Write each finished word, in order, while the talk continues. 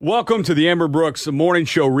Welcome to the Amber Brooks Morning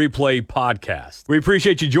Show Replay Podcast. We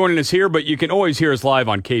appreciate you joining us here, but you can always hear us live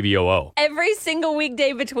on KVOO. Every single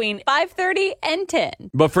weekday between 5:30 and 10.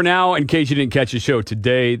 But for now, in case you didn't catch the show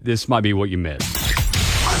today, this might be what you missed.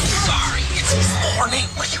 I'm sorry, it's morning.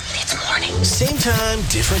 What do you mean it's morning? Same time,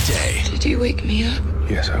 different day. Did you wake me up?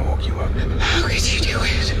 Yes, I woke you up. How could you do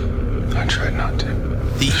it? I tried not to.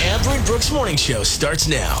 The Amber and Brooks Morning Show starts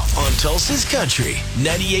now on Tulsa's Country,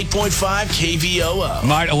 98.5 KVOO.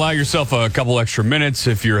 Might allow yourself a couple extra minutes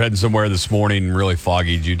if you're heading somewhere this morning, really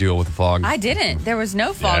foggy. Did you deal with the fog? I didn't. There was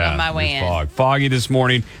no fog on my way in. Foggy this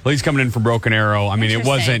morning. At least coming in from Broken Arrow. I mean, it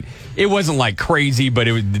wasn't like crazy, but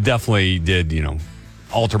it definitely did,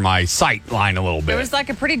 alter my sight line a little bit. There was like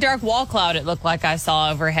a pretty dark wall cloud, it looked like I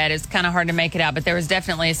saw overhead. It's kind of hard to make it out, but there was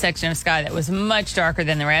definitely a section of sky that was much darker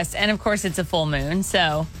than the rest. And, of course, it's a full moon,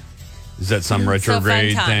 so... Is that some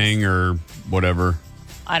retrograde thing or whatever?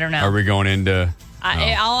 I don't know. Are we going into...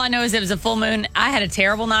 All I know is it was a full moon. I had a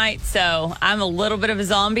terrible night, so I'm a little bit of a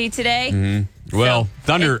zombie today. Mm-hmm. Well,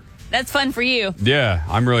 thunder... That's fun for you. Yeah,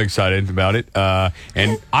 I'm really excited about it.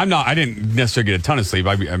 And I didn't necessarily get a ton of sleep.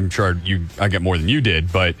 I'm sure I get more than you did,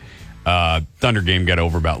 but Thunder game got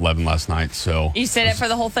over about 11 last night. So you stayed up for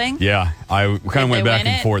the whole thing? Yeah, I kind of went back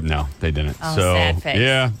and forth. No, they didn't. Oh, so sad face.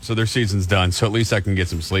 Yeah, so their season's done. So at least I can get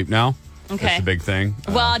some sleep now. Okay. That's the big thing.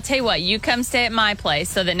 Well, I'll tell you what. You come stay at my place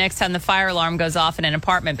so that next time the fire alarm goes off in an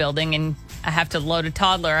apartment building and I have to load a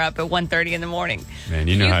toddler up at 1:30 in the morning. Man,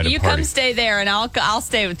 you know how to party. You come stay there, and I'll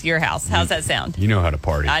stay with your house. How's that sound? You know how to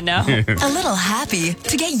party. I know. A little happy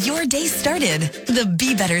to get your day started. The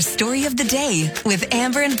Be Better Story of the Day with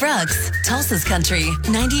Amber and Brooks. Tulsa's Country,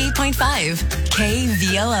 98.5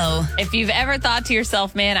 KVOO. If you've ever thought to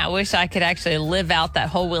yourself, man, I wish I could actually live out that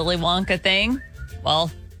whole Willy Wonka thing, well...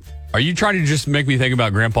 Are you trying to just make me think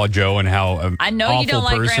about Grandpa Joe and how I know you don't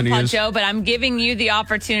like Grandpa is? Joe, but I'm giving you the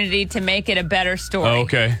opportunity to make it a better story. Oh,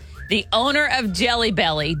 okay. The owner of Jelly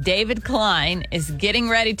Belly, David Klein, is getting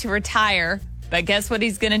ready to retire, but guess what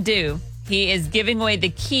he's going to do? He is giving away the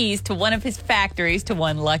keys to one of his factories to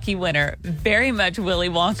one lucky winner. Very much Willy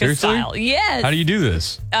Wonka Seriously? style. Yes. How do you do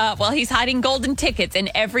this? Well, he's hiding golden tickets in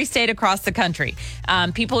every state across the country.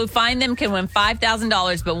 People who find them can win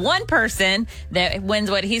 $5,000, but one person that wins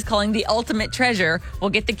what he's calling the ultimate treasure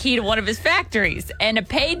will get the key to one of his factories and a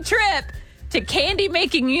paid trip to Candy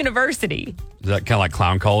Making University. Is that kind of like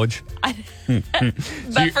clown college?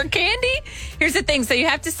 But for candy, here's the thing. So you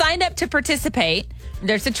have to sign up to participate.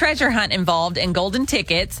 There's a treasure hunt involved in golden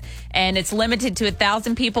tickets, and it's limited to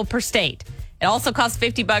 1,000 people per state. It also costs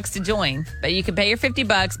 $50 to join, but you can pay your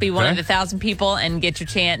 $50, be one of the 1,000 people, and get your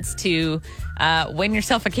chance to win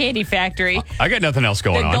yourself a candy factory. I got nothing else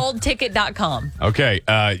going on. Goldticket.com. Okay.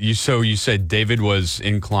 You said David was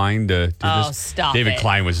inclined to do this? Oh, stop David it.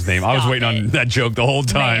 Klein was his name. I was waiting on that joke the whole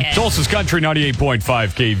time. Man. Tulsa's Country, 98.5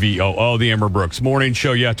 KVOO, the Amber Brooks Morning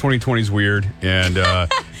Show. Yeah, 2020 is weird. And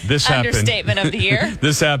this happened. Understatement of the year.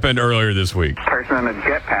 This happened earlier this week. Person in a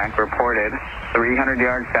jetpack reported 300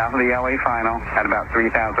 yards south of the LA final at about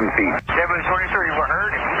 3,000 feet. 723, you were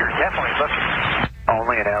hurt? You're definitely looking.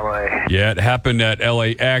 Only in LA. Yeah, it happened at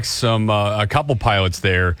LAX. A couple pilots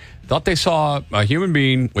there thought they saw a human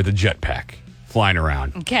being with a jetpack flying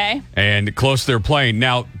around. Okay. And close to their plane.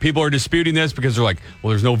 Now, people are disputing this because they're like, well,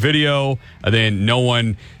 there's no video. And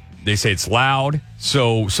then they say it's loud.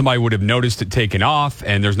 So somebody would have noticed it taken off,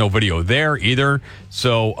 and there's no video there either.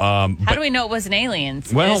 So, How do we know it wasn't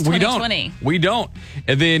aliens? Well, It's we 2020. don't. We don't.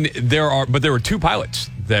 And then there were two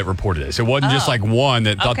pilots that reported this. It wasn't just like one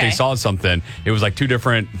that thought they saw something. It was like two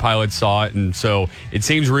different pilots saw it, and so it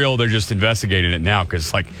seems real. They're just investigating it now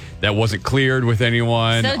because that wasn't cleared with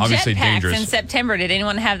anyone. So Obviously jetpacks dangerous. in September. Did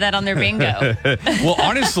anyone have that on their bingo? Well,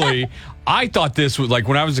 honestly, I thought this was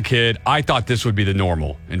when I was a kid. I thought this would be the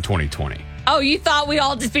normal in 2020. Oh, you thought we'd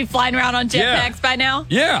all just be flying around on jetpacks by now?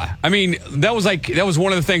 Yeah. I mean, that was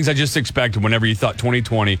one of the things I just expected whenever you thought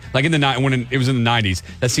 2020, like when it was in the 90s,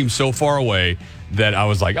 that seemed so far away that I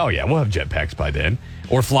was like, oh yeah, we'll have jetpacks by then.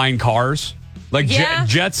 Or flying cars. Like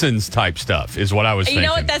Jetsons type stuff is what I was thinking. You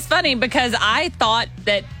know what? That's funny because I thought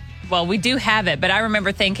that, well, we do have it, but I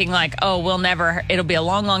remember thinking it'll be a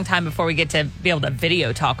long, long time before we get to be able to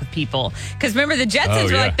video talk with people. Because remember, the Jetsons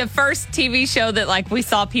were like the first TV show that we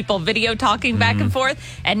saw people video talking back and forth.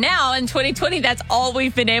 And now in 2020, that's all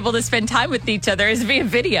we've been able to spend time with each other is via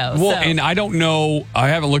video. Well, and I don't know, I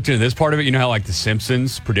haven't looked into this part of it. You know how The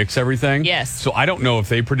Simpsons predicts everything? Yes. So I don't know if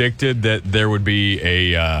they predicted that there would be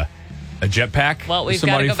A jetpack? Well, we've got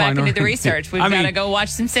Somebody to go back find into our- the research. We've I got mean, to go watch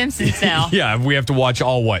some Simpsons now. Yeah, we have to watch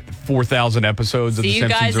all, 4,000 episodes of See The you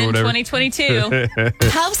Simpsons guys or in whatever. 2022.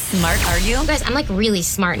 How smart are you? Guys, I'm like really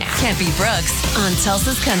smart now. Campy Brooks on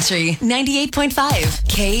Tulsa's Country 98.5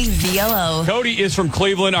 KVOO. Cody is from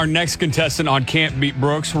Cleveland, our next contestant on Can't Beat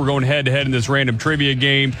Brooks. We're going head-to-head in this random trivia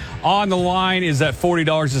game. On the line is that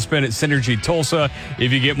 $40 to spend at Synergy Tulsa.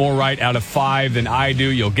 If you get more right out of 5 than I do,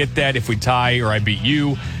 you'll get that. If we tie or I beat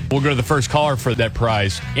you, we'll go to the first caller for that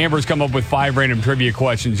prize. Amber's come up with 5 random trivia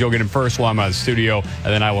questions. You'll get them first while I'm out of the studio, and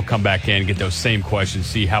then I will come back in and get those same questions,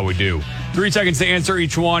 see how we do. 3 seconds to answer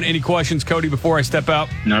each one. Any questions, Cody, before I step out?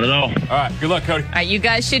 Not at all. All right, good luck, Cody. All right, you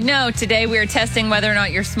guys should know today we are testing whether or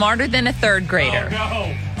not you're smarter than a third grader. Oh,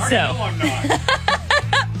 no. I So. know I'm not.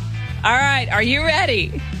 All right, are you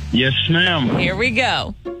ready? Yes, ma'am. Here we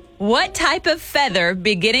go. What type of feather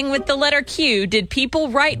beginning with the letter Q did people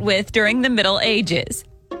write with during the Middle Ages?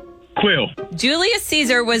 Quill. Julius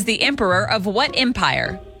Caesar was the emperor of what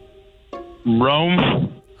empire?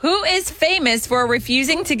 Rome. Who is famous for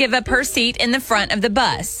refusing to give up her seat in the front of the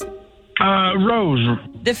bus? Rose.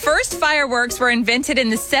 The first fireworks were invented in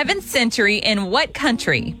the 7th century in what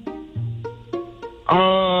country?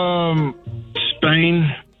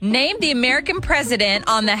 Spain. Name the American president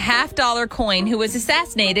on the $50 coin who was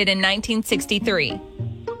assassinated in 1963.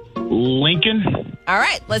 Lincoln. All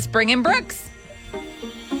right, let's bring in Brooks.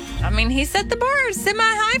 I mean, he set the bar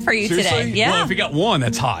semi-high for you Seriously? today. Yeah. Well, if you got 1,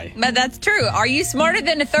 that's high. But that's true. Are you smarter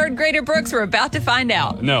than a third grader, Brooks? We're about to find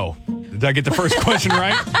out. No. Did I get the first question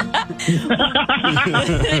right?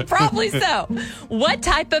 Probably so. What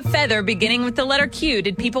type of feather beginning with the letter Q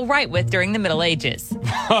did people write with during the Middle Ages? This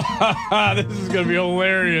is going to be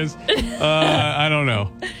hilarious. I don't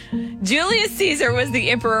know. Julius Caesar was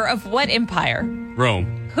the emperor of what empire?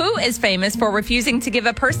 Rome. Who is famous for refusing to give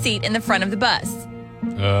up her seat in the front of the bus?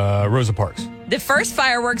 Rosa Parks. The first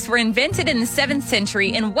fireworks were invented in the 7th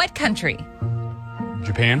century in what country?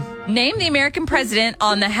 Japan. Name the American president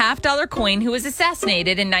on the $50 coin who was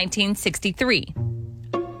assassinated in 1963.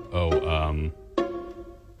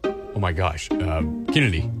 Oh my gosh.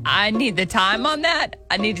 Kennedy. I need the time on that.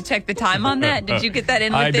 I need to check the time on that. Did you get that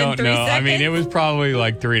in within I don't 3 know. seconds? I mean, it was probably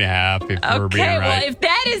like 3.5 if we're being Okay, right. well, if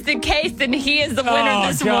that is the case, then he is the winner Oh,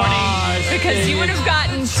 this gosh. morning. Because you would have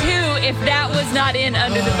gotten 2 if that was not in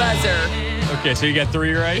under the buzzer. Okay, so you got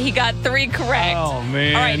 3 right? He got 3 correct. Oh,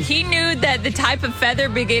 man. All right, he knew that the type of feather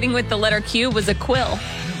beginning with the letter Q was a quill.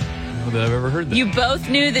 I don't know that I've ever heard that. You both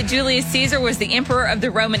knew that Julius Caesar was the emperor of the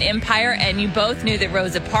Roman Empire, and you both knew that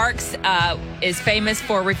Rosa Parks is famous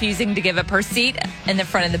for refusing to give up her seat in the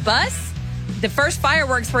front of the bus. The first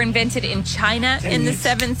fireworks were invented in China in the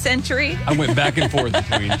 7th century. I went back and forth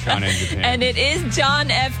between China and Japan. And it is John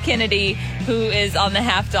F. Kennedy who is on the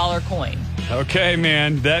 $50 coin. Okay,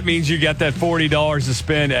 man. That means you got that $40 to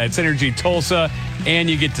spend at Synergy Tulsa, and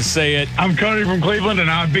you get to say it. I'm Cody from Cleveland, and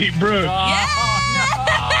I beat Brooke.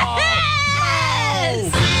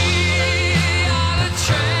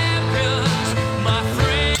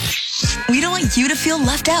 We don't want you to feel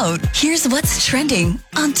left out. Here's what's trending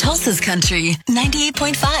on Tulsa's Country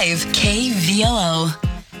 98.5 KVOO.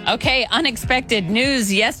 Okay, unexpected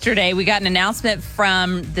news yesterday. We got an announcement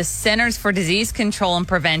from the Centers for Disease Control and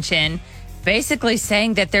Prevention basically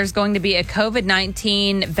saying that there's going to be a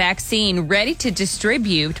COVID-19 vaccine ready to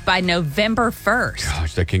distribute by November 1st.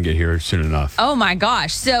 Gosh, that can get here soon enough. Oh, my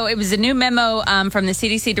gosh. So it was a new memo from the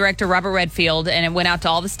CDC director, Robert Redfield, and it went out to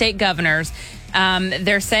all the state governors.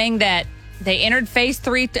 They're saying that they entered phase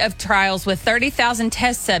 3 of trials with 30,000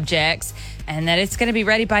 test subjects and that it's going to be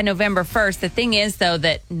ready by November 1st. The thing is, though,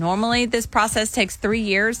 that normally this process takes 3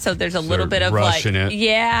 years, so there's a little bit of rushing it.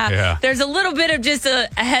 Yeah, there's a little bit of just a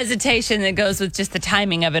hesitation that goes with just the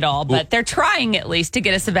timing of it all, but they're trying at least to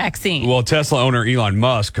get us a vaccine. Well, Tesla owner Elon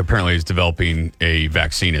Musk apparently is developing a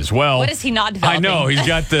vaccine as well. What is he not developing? I know. He's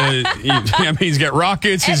got he's got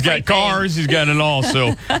rockets, he's got cars, he's got it all.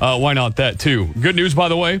 So why not that too? Good news, by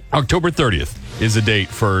the way, October 30th is the date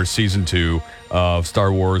for season 2 of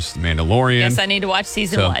Star Wars The Mandalorian. Yes, I need to watch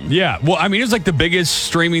season 1. Yeah. Well, I mean, it's like the biggest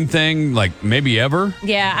streaming thing, like maybe ever.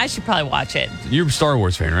 Yeah, I should probably watch it. You're a Star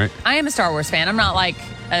Wars fan, right? I am a Star Wars fan. I'm not like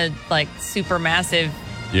a super massive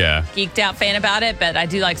geeked out fan about it, but I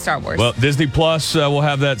do like Star Wars. Well, Disney Plus will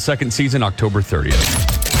have that second season October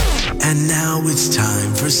 30th. And now it's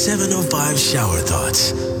time for 705 Shower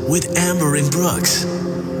Thoughts with Amber and Brooks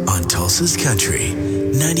on Tulsa's Country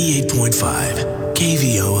 98.5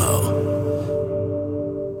 KVOO.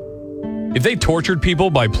 If they tortured people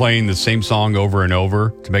by playing the same song over and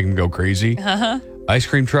over to make them go crazy, ice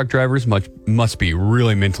cream truck drivers must be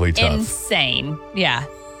really mentally tough. Insane. Yeah.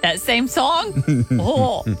 That same song?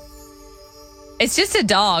 Oh. It's just a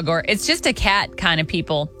dog or it's just a cat kind of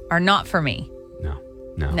people are not for me. No.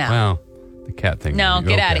 No. Well, the cat thing. No,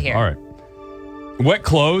 get out of here. All right. Wet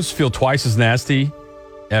clothes feel twice as nasty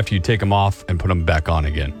after you take them off and put them back on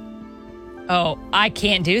again. Oh, I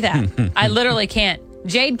can't do that. I literally can't.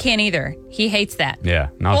 Jade can't either. He hates that. Yeah,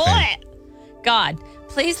 not a fan. God,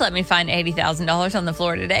 please let me find $80,000 on the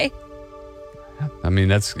floor today. I mean,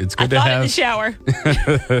 it's good to I thought have. in the shower.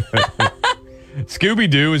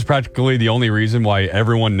 Scooby-Doo is practically the only reason why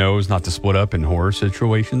everyone knows not to split up in horror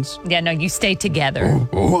situations. Yeah, no, you stay together.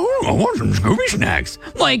 Oh, I want some Scooby snacks.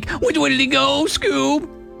 Like, which way did he go, Scoob?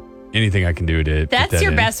 Anything I can do to put That's that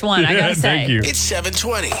your in. best one, I gotta say. Thank you. It's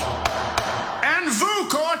 7:20 And VU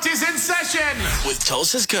Court is in session. with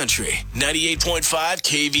Tulsa's Country, 98.5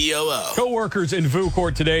 KVOO. Co-workers in VU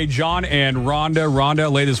Court today, John and Rhonda. Rhonda,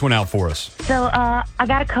 lay this one out for us. So I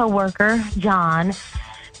got a coworker, John,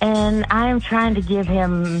 and I am trying to give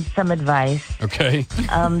him some advice Okay.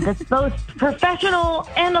 that's both professional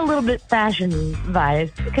and a little bit fashion advice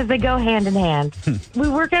because they go hand in hand. We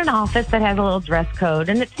work in an office that has a little dress code,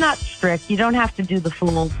 and it's not strict. You don't have to do the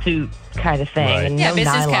full suit kind of thing. Right. And Yeah, no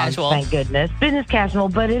business nylons, casual. thank goodness. Business casual,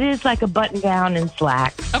 but it is like a button down and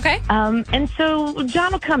slacks. Okay. And so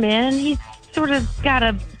John will come in. He's sort of got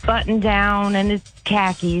a button down and his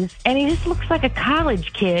khakis, and he just looks like a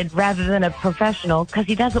college kid rather than a professional because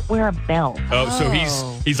he doesn't wear a belt. Oh, so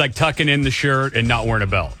he's like tucking in the shirt and not wearing a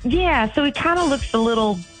belt. Yeah, so he kind of looks a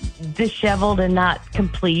little disheveled and not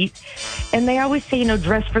complete. And they always say,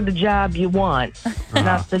 dress for the job you want,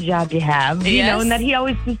 not the job you have. You know, Yes. and that he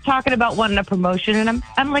always is talking about wanting a promotion. And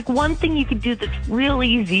I'm like, one thing you could do that's real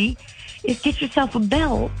easy is get yourself a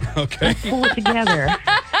belt. Okay. Pull it together.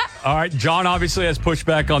 All right. John obviously has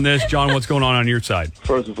pushback on this. John, what's going on your side?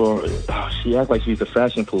 First of all, she acts like she's the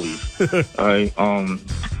fashion police. All right,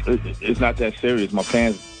 it's not that serious. My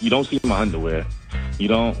pants, you don't see my underwear. You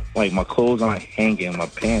don't, like, my clothes aren't hanging. My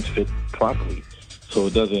pants fit properly. So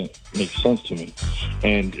it doesn't make sense to me.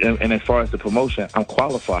 And as far as the promotion, I'm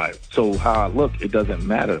qualified. So how I look, it doesn't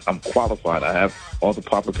matter. I'm qualified. I have all the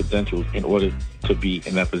proper credentials in order to be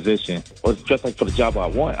in that position. Or dress like for the job I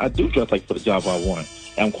want. I do dress like for the job I want.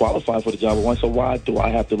 I'm qualified for the job I want, so why do I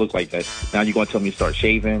have to look like that? Now you're going to tell me to start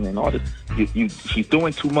shaving and all this. She's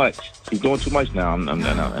doing too much. She's doing too much now.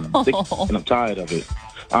 I'm sick and I'm tired of it,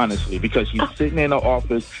 honestly, because she's sitting in her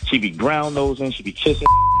office. She be brown nosing. She be kissing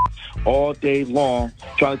all day long,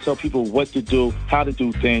 trying to tell people what to do, how to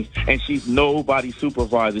do things, and she's nobody's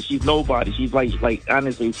supervisor. She's nobody. She's like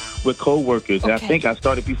honestly, we're co-workers, and I Okay. think I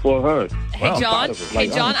started before her. Hey, I'm John. proud of it. Hey,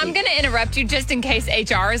 Like, John, honestly. I'm going to interrupt you just in case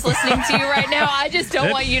HR is listening to you right now. I just don't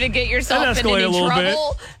want you to get yourself that in escalated any a little bit.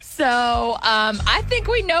 trouble. So I think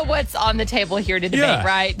we know what's on the table here to debate, Yeah.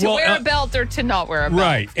 right? To Well, wear a belt or to not wear a belt.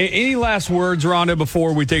 Right. Any last words, Rhonda,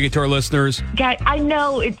 before we take it to our listeners? Guy, I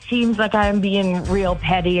know it seems like I'm being real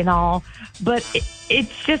petty and all, but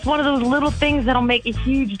it's just one of those little things that'll make a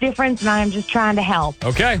huge difference, and I'm just trying to help.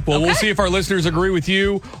 Okay. Well, we'll Okay. see if our listeners agree with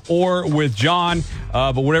you or with John.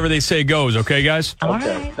 But whatever they say goes. Okay, guys? All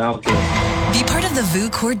Okay, right. sounds good. Be part of the VU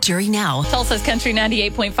Court jury now. Tulsa's Country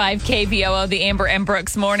 98.5 KVOO, the Amber and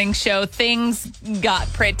Brooks morning show. Things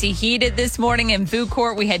got pretty heated this morning in VU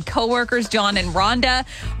Court. We had coworkers, John and Rhonda.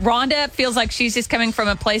 Rhonda feels like she's just coming from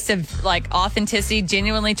a place of like authenticity,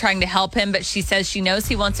 genuinely trying to help him, but she says she knows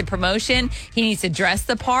he wants a promotion. He needs to dress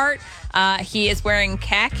the part. He is wearing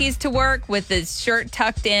khakis to work with his shirt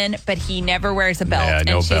tucked in, but he never wears a belt. Yeah,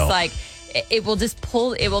 no and she's belt. like, it will just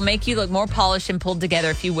pull, it will make you look more polished and pulled together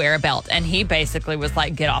if you wear a belt. And he basically was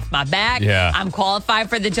like, get off my back. Yeah. I'm qualified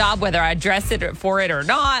for the job, whether I dress it for it or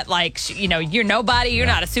not. Like, you're nobody. You're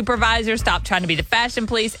not a supervisor. Stop trying to be the fashion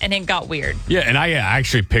police. And it got weird. Yeah, and I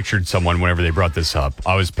actually pictured someone whenever they brought this up.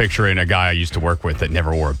 I was picturing a guy I used to work with that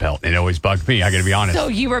never wore a belt. And it always bugged me. I got to be honest. So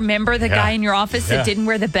you remember the Yeah. guy in your office Yeah. that didn't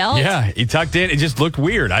wear the belt? Yeah, he tucked in. It just looked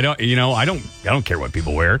weird. I don't care what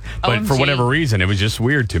people wear, but for OMG. whatever reason, it was just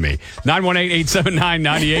weird to me.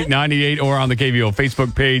 918-879-9898 or on the KVO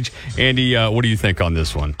Facebook page. Andy, what do you think on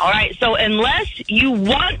this one? All right, so unless you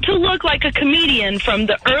want to look like a comedian from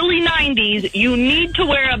the early 90s, you need to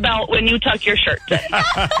wear a belt when you tuck your shirt in.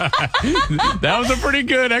 That was a pretty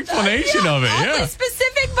good explanation of it. Oddly Yeah.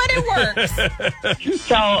 specific, but it works.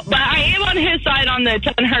 But I am on his side on the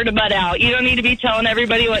telling her to butt out. You don't need to be telling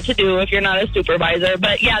everybody what to do if you're not a supervisor.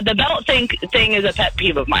 But yeah, the belt thing is a pet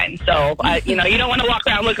peeve of mine. So, you don't want to walk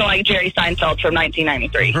around looking like Jerry Seinfeld from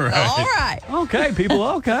 1993. All right. Okay, people,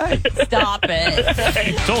 okay. Stop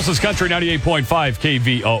it. Tulsa's Country 98.5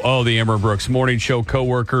 KVOO, the Amber Brooks Morning Show.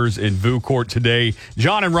 Co-workers in VU Court today.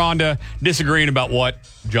 John and Rhonda disagreeing about what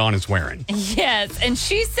John is wearing. Yes, and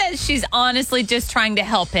she says she's honestly just trying to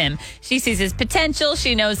help him. him. She sees his potential.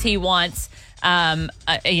 She knows he wants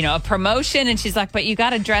a promotion, and she's like, but you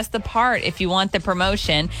got to dress the part if you want the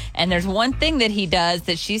promotion. And there's one thing that he does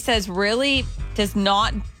that she says really does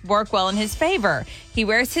not work well in his favor. He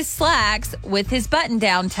wears his slacks with his button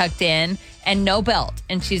down tucked in and no belt.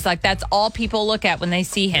 And she's like, that's all people look at when they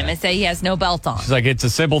see him and say he has no belt on. She's like, it's a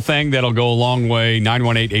simple thing that'll go a long way.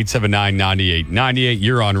 918-879-9898.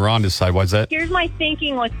 You're on Rhonda's side. Why's that? Here's my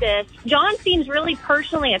thinking with this. John seems really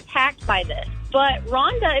personally attacked by this. But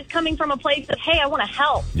Rhonda is coming from a place of, hey, I want to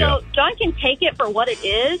help. So John can take it for what it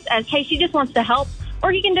is as, hey, she just wants to help.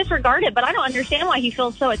 Or he can disregard it, but I don't understand why he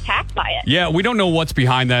feels so attacked by it. Yeah, we don't know what's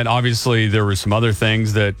behind that. Obviously, there were some other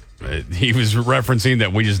things that he was referencing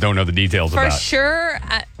that we just don't know the details about. For sure.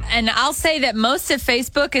 And I'll say that most of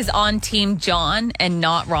Facebook is on Team John and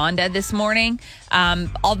not Rhonda this morning.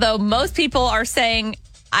 Although most people are saying,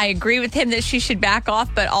 I agree with him that she should back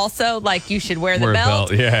off, but also, like, you should wear the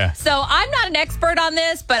belt. Yeah. So I'm not an expert on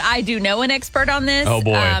this, but I do know an expert on this. Oh,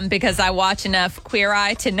 boy. Because I watch enough Queer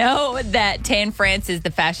Eye to know that Tan France is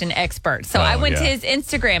the fashion expert. So I went to his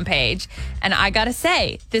Instagram page, and I got to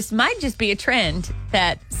say, this might just be a trend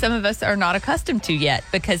that some of us are not accustomed to yet,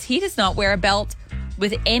 because he does not wear a belt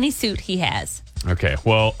with any suit he has. Okay,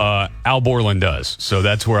 well, Al Borland does, so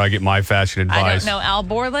that's where I get my fashion advice. I don't know Al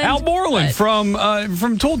Borland. Al Borland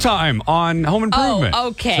from Tool Time on Home Improvement. Oh,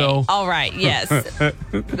 okay. So, all right, yes.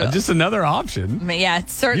 just another option. Yeah,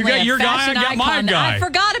 it's certainly you got your guy, I got my guy. I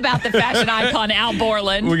forgot about the fashion icon, Al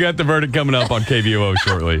Borland. We got the verdict coming up on KVOO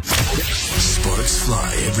shortly. Sparks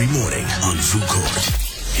fly every morning on Food Court.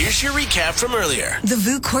 Here's your recap from earlier. The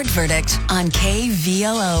VU Court verdict on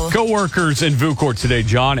KVOO. Co-workers in VU Court today,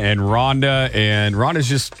 John and Rhonda. And Rhonda's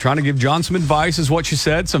just trying to give John some advice, is what she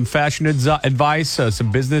said. Some fashion advice,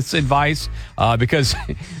 some business advice, because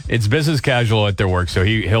it's business casual at their work. So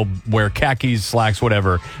he'll wear khakis, slacks,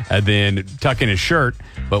 whatever, and then tuck in his shirt.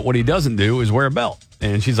 But what he doesn't do is wear a belt.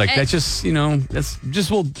 And she's like, that's just, it'll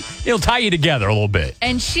tie you together a little bit.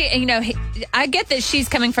 And she, I get that she's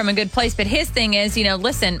coming from a good place, but his thing is,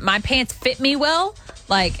 listen, my pants fit me well.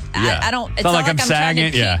 Like, I don't, it's not like I'm trying to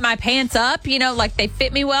keep my pants up, like they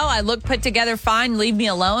fit me well. I look put together fine, leave me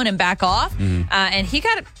alone and back off. And he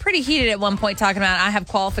got pretty heated at one point talking about, I have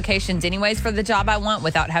qualifications anyways for the job I want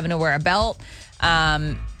without having to wear a belt.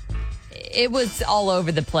 It was all over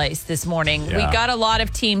the place this morning. Yeah. We got a lot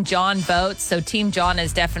of Team John votes, so Team John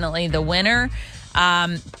is definitely the winner.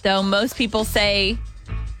 Though most people say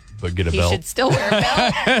but get a he belt. should still wear a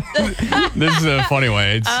belt. This is a funny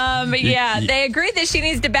way. They agree that she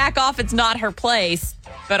needs to back off. It's not her place,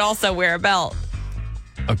 but also wear a belt.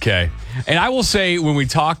 Okay. And I will say, when we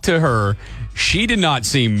talked to her, she did not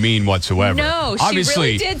seem mean whatsoever. No,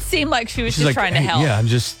 Obviously, she really did seem like she was just trying to help. Yeah, I'm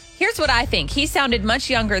just... Here's what I think. He sounded much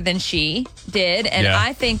younger than she did, and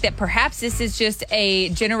I think that perhaps this is just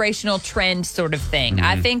a generational trend sort of thing.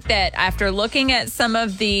 I think that after looking at some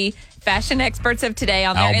of the fashion experts of today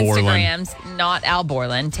on their Instagrams, not Al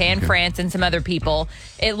Borland, Tan France and some other people,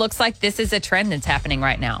 it looks like this is a trend that's happening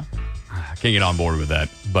right now. I can't get on board with that,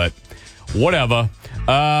 but whatever.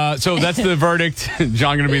 So that's the verdict.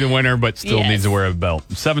 John going to be the winner, but still needs to wear a belt.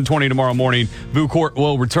 7:20 tomorrow morning. VU Court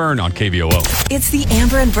will return on KVOO. It's the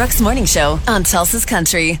Amber and Brooks Morning Show on Tulsa's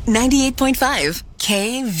Country 98.5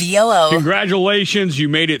 KVOO. Congratulations. You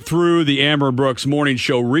made it through the Amber and Brooks Morning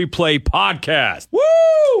Show replay podcast. Woo!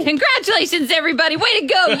 Congratulations, everybody. Way to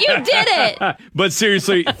go. You did it. But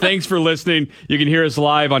seriously, thanks for listening. You can hear us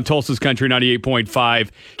live on Tulsa's Country 98.5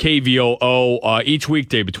 KVOO each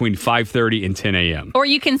weekday between 5:30 and 10 a.m. Or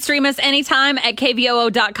you can stream us anytime at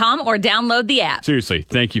kvoo.com or download the app. Seriously,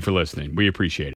 thank you for listening. We appreciate it.